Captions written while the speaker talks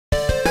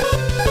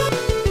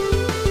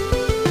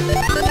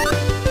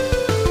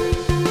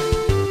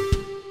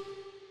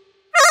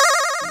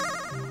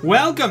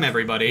Welcome,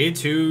 everybody,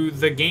 to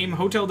the game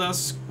Hotel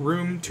Dusk,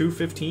 room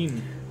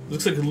 215.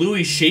 Looks like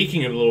Louie's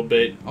shaking it a little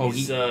bit. Oh,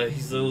 he's a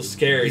little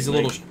scared. He's a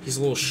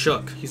little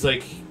shook. He's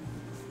like,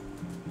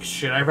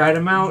 should I rat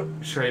him out?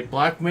 Should I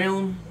blackmail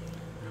him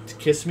to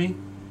kiss me?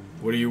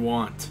 What do you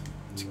want?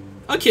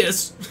 A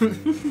kiss. Did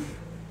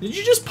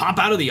you just pop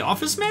out of the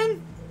office,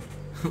 man?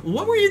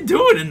 What were you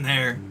doing in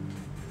there?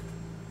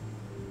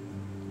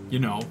 You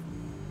know,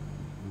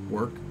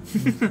 work.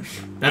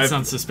 That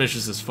sounds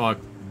suspicious as fuck.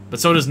 But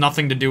so does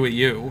nothing to do with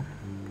you.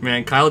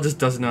 Man, Kyle just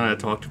doesn't know how to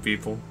talk to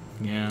people.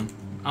 Yeah.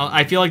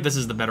 I feel like this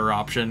is the better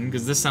option,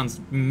 because this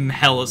sounds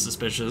hella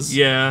suspicious.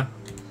 Yeah.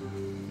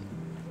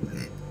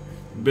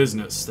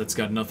 Business that's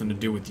got nothing to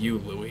do with you,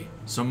 Louie.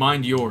 So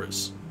mind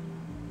yours.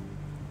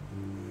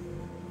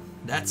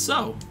 That's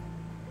so.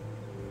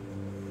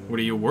 What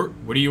are you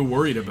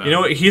worried about? You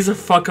know what? He's a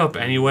fuck up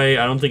anyway.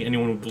 I don't think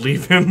anyone would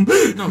believe him.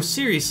 No,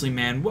 seriously,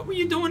 man. What were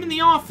you doing in the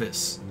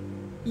office?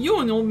 You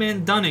and old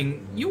man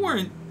Dunning, you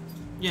weren't,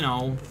 you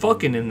know...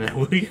 Fucking in there,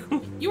 were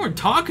you? You weren't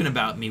talking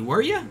about me,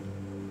 were you?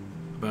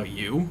 About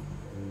you?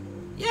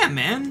 Yeah,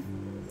 man.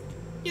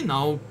 You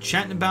know,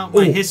 chatting about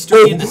my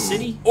history in the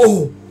city.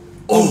 Oh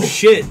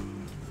shit.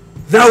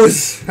 That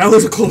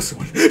was a close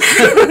one.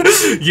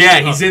 Yeah,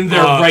 he's in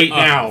there right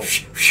now.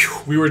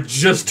 We were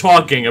just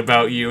talking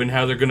about you and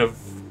how they're gonna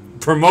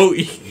promote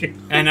you.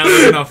 And now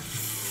they're gonna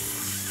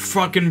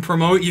fucking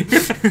promote you.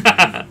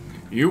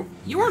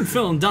 You weren't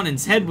filling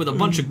Dunning's head with a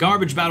bunch of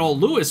garbage about old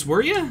Lewis,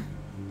 were you?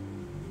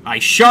 I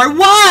sure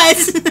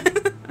was!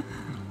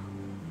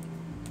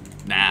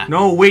 Nah.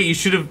 No, wait, you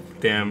should have...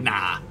 Damn.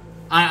 Nah.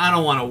 I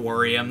don't want to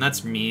worry him.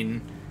 That's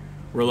mean.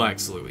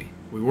 Relax, Louie.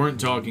 We weren't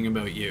talking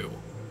about you.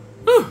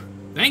 Whew.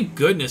 Thank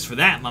goodness for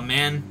that, my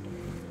man.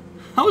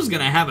 I was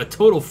gonna have a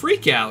total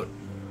freakout.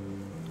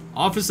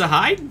 Officer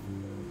Hyde?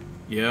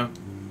 Yeah.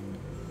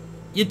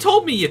 You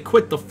told me you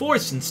quit the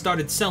force and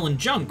started selling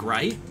junk,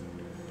 right?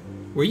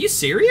 Were you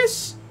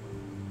serious?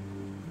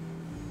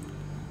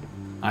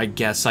 I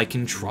guess I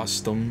can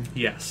trust him.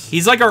 Yes.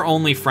 He's like our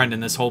only friend in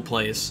this whole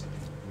place.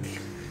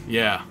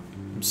 Yeah,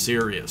 I'm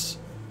serious.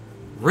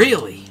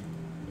 Really?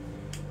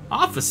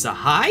 Officer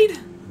Hyde?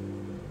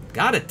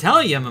 Gotta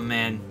tell you, my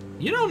man,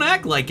 you don't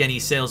act like any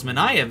salesman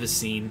I ever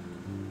seen.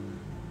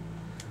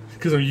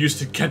 Because I'm used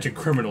to catching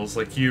criminals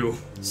like you.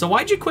 So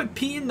why'd you quit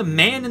peeing the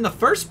man in the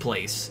first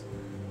place?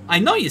 I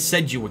know you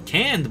said you were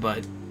canned,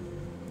 but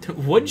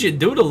what'd you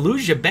do to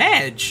lose your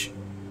badge?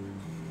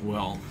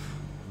 Well,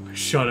 I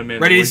shot him in.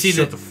 Ready to see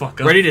the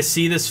fuck up. Ready to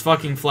see this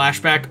fucking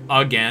flashback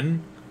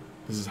again?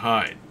 This is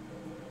Hyde.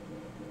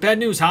 Bad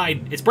news,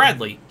 Hyde. It's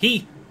Bradley.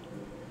 He...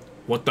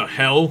 What the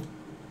hell?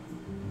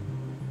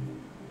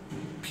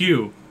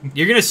 Pew.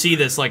 You're gonna see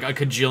this like a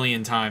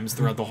cajillion times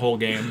throughout the whole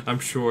game. I'm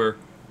sure.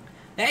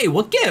 Hey,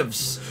 what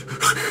gives?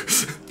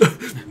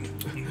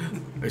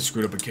 I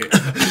screwed up a case.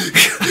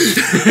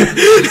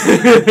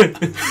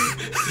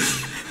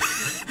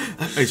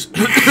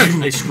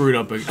 I screwed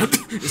up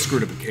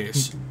a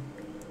case.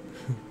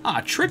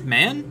 Ah, trip,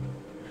 man.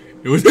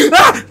 It was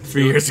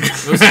 3 years ago.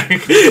 I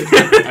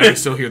can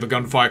still hear the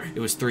gunfire. It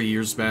was 3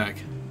 years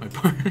back. My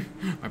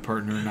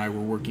partner and I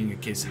were working a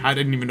case. I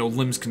didn't even know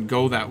limbs can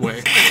go that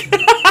way.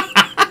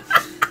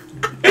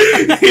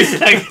 He's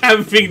like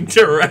having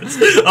Tourette's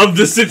of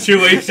the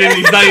situation.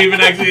 He's not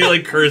even actually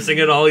like cursing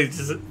at all. He's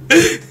just...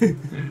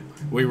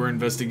 We were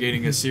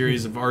investigating a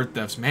series of art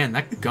thefts. Man,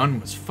 that gun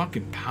was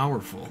fucking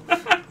powerful.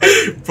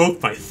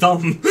 Broke my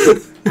thumb.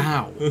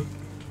 Ow.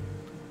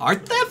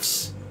 Art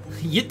thefts?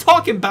 You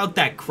talking about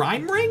that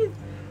crime ring?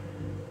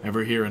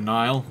 Ever hear of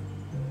Nile?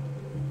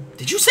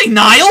 Did you say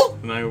Nile?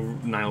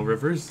 Nile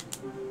Rivers?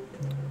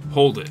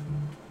 Hold it.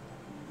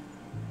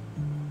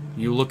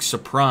 You look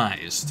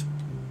surprised.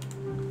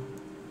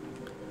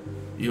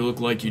 You look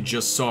like you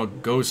just saw a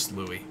ghost,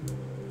 Louie.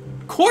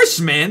 Of course,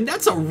 man.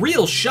 That's a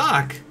real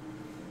shock.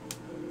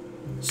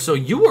 So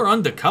you were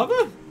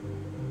undercover?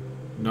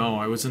 No,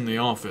 I was in the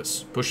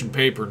office, pushing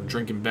paper and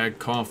drinking bad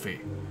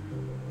coffee.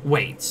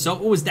 Wait, so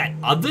it was that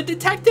other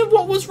detective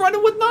what was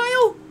running with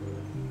Nile?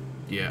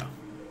 Yeah.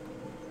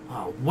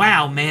 Oh,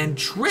 wow, man.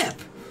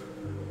 Trip.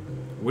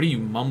 What are you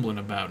mumbling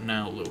about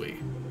now, Louie?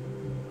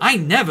 I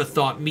never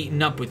thought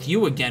meeting up with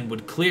you again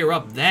would clear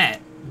up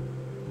that.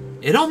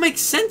 It all makes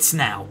sense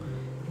now.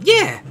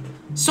 Yeah,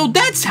 so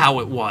that's how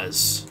it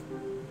was.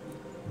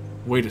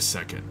 Wait a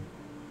second.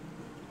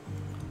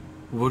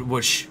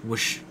 Whoosh.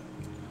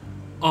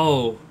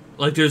 Oh,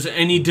 like there's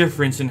any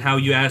difference in how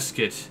you ask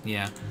it.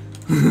 Yeah.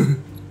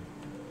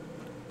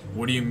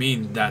 What do you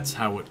mean that's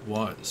how it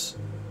was?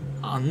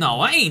 Oh no,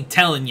 I ain't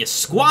telling you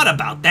squat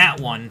about that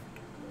one.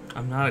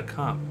 I'm not a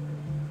cop.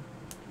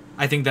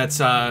 I think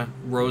that's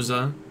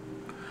Rosa.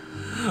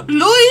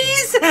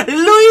 Louise, no.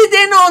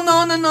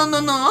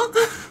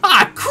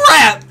 Ah,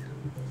 crap!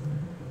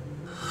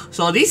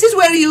 So this is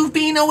where you've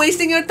been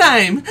wasting your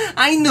time.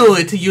 I knew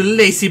it, you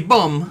lazy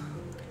bum.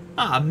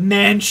 Ah,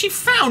 man, she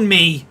found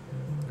me.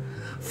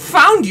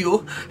 found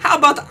you. How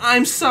about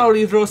I'm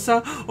sorry,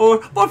 Rosa, or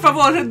por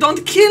favor,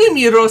 don't kill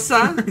me,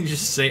 Rosa.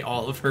 Just say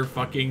all of her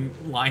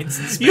fucking lines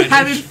in Spanish. You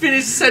haven't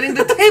finished setting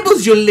the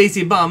tables, you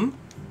lazy bum.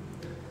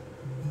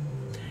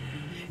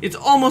 It's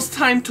almost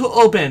time to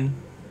open.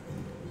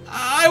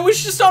 I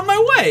was just on my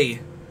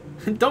way.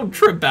 Don't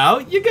trip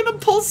out. You're gonna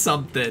pull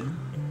something.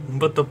 I'm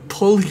about to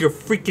pull your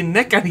freaking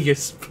neck out of your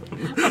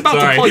I'm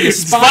about to pull your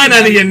spine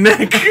out of your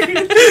neck.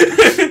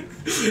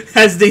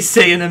 As they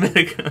say in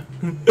America.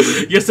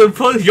 You're so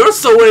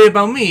worried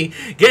about me.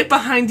 Get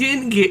behind you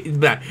and get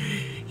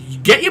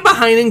your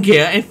behind in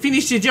gear and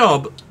finish your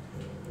job.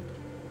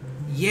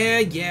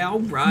 Yeah,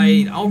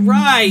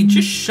 alright.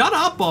 Just shut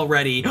up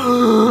already.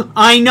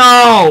 I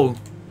know!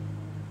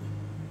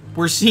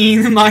 We're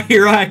seeing the My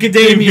Hero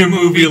Academia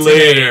movie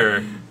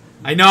later.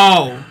 I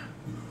know.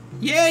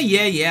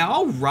 Yeah,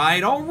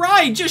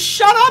 alright. Just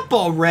shut up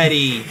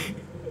already.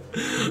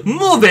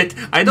 Move it!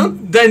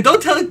 Then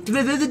don't tell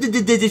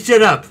it.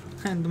 Shut up.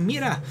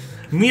 Mira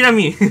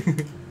mi.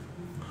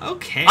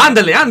 Okay.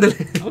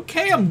 Ándale.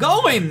 Okay, I'm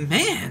going,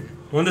 man.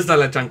 ¿Dónde está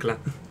la chancla?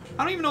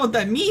 I don't even know what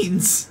that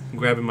means.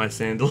 Grabbing my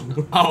sandal.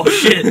 Oh,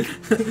 shit.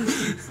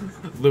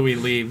 Louie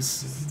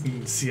leaves.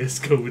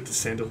 CSGO with the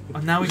sandal.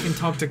 Now we can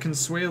talk to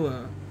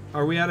Consuela.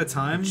 Are we out of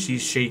time?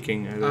 She's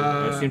shaking.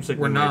 Seems like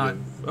we're not.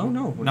 Oh,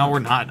 no. We're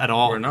not at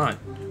all. We're not.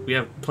 We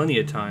have plenty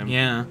of time.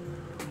 Yeah.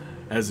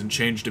 Hasn't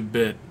changed a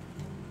bit.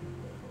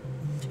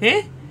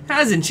 Eh?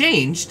 Hasn't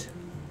changed?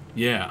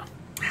 Yeah.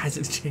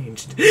 Hasn't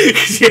changed.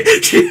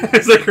 she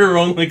has like her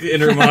own like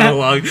inner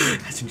monologue.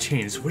 Hasn't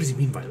changed. What does he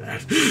mean by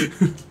that?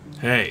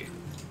 Hey.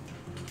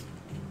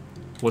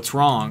 What's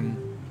wrong?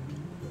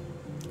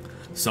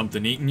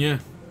 Something eating you?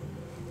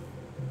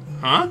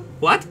 Huh?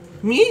 What?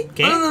 Me?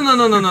 Okay.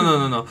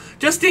 No.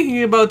 Just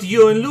thinking about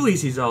you and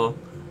Louis is all.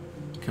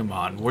 Come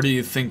on, what are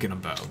you thinking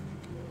about?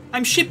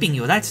 I'm shipping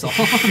you, that's all.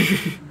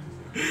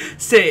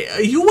 Say,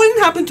 you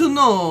wouldn't happen to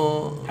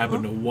know...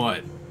 Happen to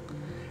what?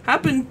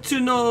 Happen to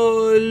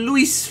know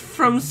Louis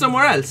from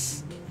somewhere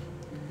else.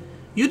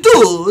 You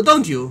do,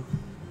 don't you?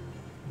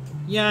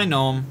 Yeah, I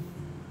know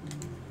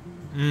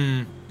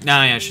him.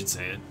 Nah, I should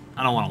say it.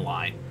 I don't want to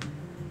lie.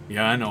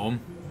 Yeah, I know him.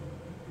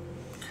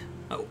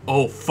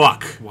 Oh,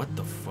 fuck. What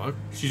the fuck?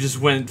 She just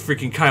went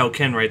freaking Kyle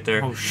Ken right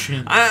there. Oh,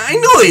 shit. I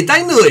knew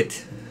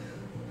it.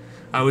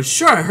 I was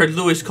sure I heard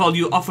Louis call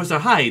you Officer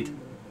Hyde.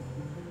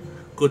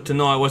 Good to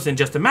know I wasn't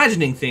just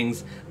imagining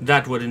things.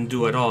 That wouldn't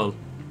do at all.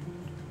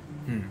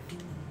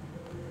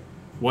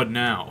 What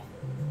now?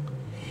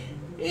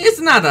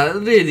 It's nada,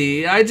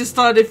 really. I just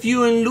thought if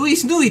you and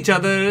Louis knew each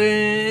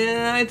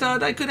other, I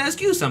thought I could ask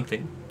you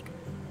something.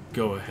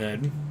 Go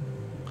ahead.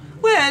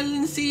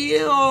 Well, see,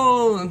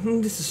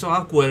 this is so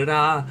awkward.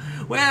 Well,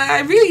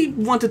 I really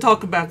want to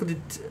talk about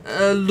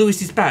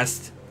Louis's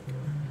past.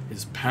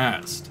 His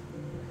past?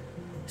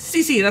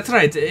 See, that's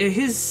right.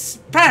 His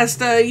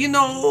past, you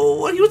know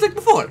what he was like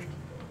before.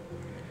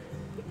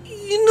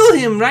 You knew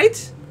him,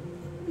 right?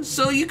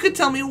 So you could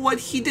tell me what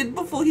he did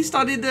before he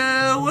started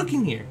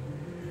working here.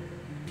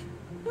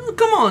 Oh,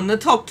 come on,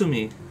 talk to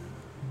me.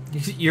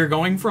 You're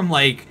going from,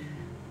 like,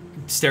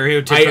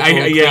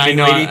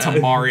 stereotypical lady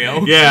to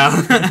Mario. Yeah.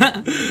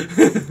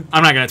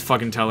 I'm not gonna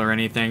fucking tell her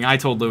anything. I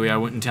told Louie I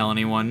wouldn't tell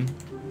anyone.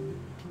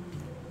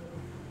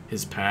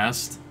 His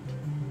past?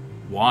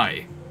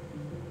 Why?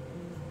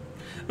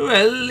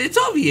 Well, it's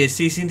obvious,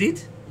 isn't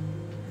it?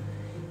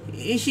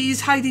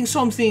 He's hiding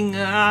something,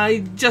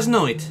 I just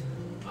know it.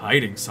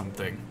 Hiding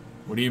something?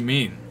 What do you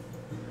mean?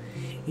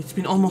 It's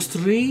been almost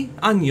 3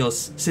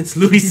 años since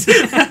Luis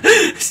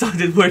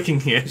started working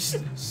here.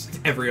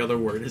 Every other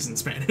word is in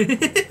Spanish.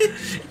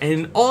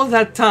 And all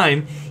that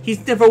time,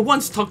 he's never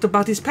once talked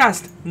about his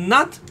past.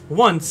 Not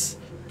once.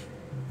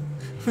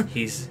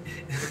 He's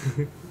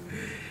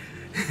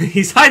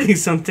hiding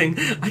something.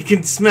 I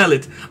can smell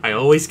it. I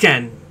always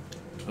can.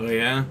 Oh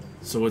yeah?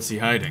 So what's he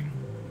hiding?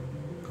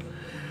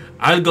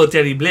 I'll go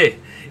terrible.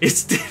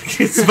 It's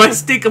my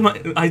stick.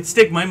 I'd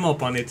stick my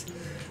mop on it.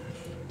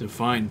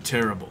 Define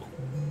terrible.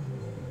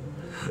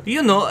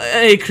 You know,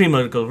 a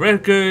criminal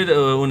record,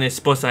 una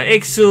esposa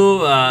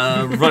exu,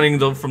 running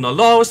from the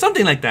law, or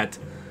something like that.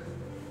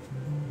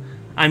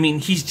 I mean,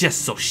 he's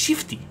just so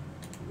shifty.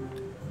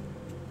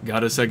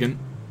 Got a second?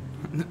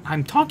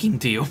 I'm talking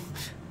to you.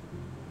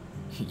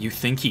 You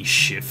think he's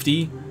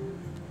shifty?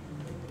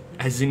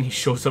 As in he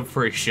shows up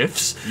for his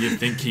shifts? You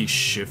think he's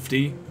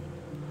shifty?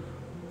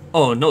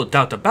 Oh, no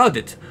doubt about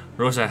it.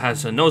 Rosa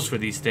has a nose for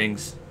these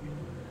things.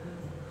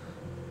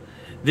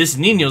 This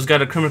Nino's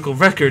got a criminal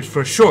record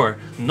for sure,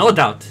 no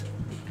doubt.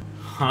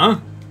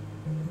 Huh?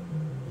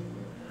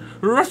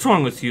 What's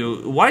wrong with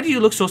you? Why do you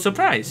look so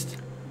surprised?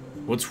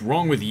 What's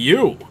wrong with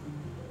you?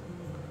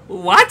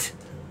 What?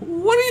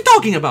 What are you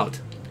talking about?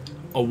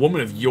 A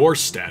woman of your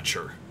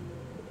stature.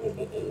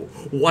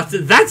 What's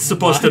that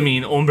supposed to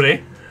mean, hombre?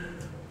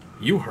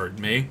 You heard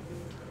me.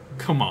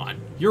 Come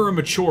on, you're a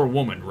mature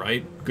woman,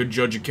 right? Good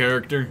judge of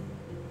character?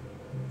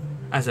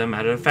 As a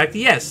matter of fact,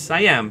 yes,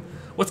 I am.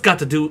 What's that got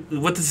to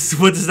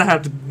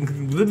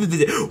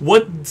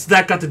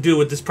do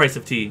with this price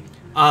of tea?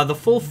 The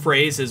full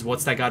phrase is,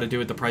 what's that got to do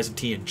with the price of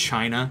tea in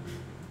China?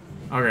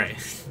 Okay.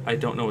 I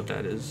don't know what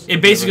that is.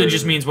 It basically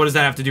just means, what does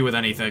that have to do with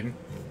anything?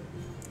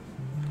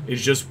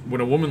 It's just,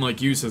 when a woman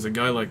like you says a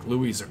guy like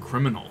Louie is a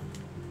criminal.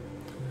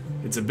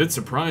 It's a bit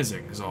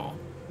surprising, is all.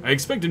 I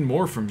expected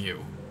more from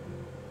you.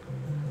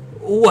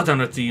 What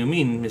on earth do you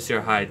mean,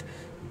 Monsieur Hyde?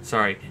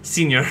 Sorry,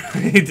 Senior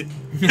Hyde.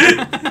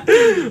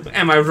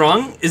 Am I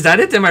wrong? Is that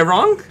it? Am I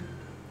wrong?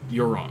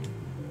 You're wrong.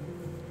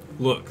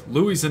 Look,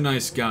 Louie's a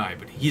nice guy,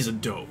 but he's a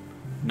dope,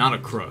 not a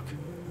crook.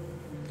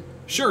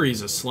 Sure,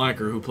 he's a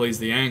slacker who plays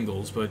the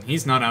angles, but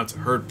he's not out to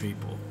hurt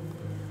people.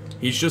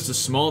 He's just a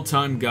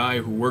small-time guy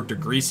who worked a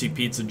greasy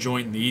pizza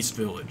joint in the East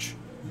Village.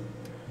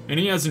 And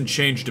he hasn't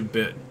changed a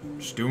bit,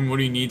 just doing what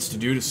he needs to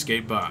do to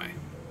skate by.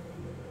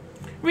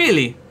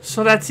 Really?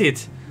 So that's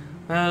it?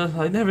 Well,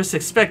 I never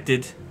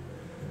suspected.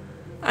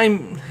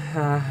 I'm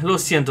lo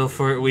siento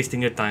for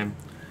wasting your time.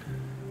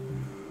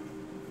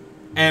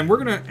 And we're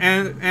gonna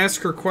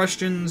ask her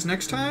questions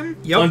next time?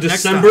 Yep, on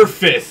December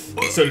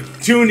 5th. So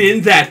tune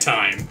in that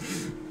time.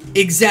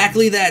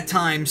 Exactly that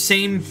time.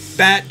 Same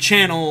bat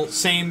channel,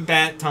 same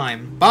bat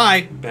time.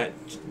 Bye. Bat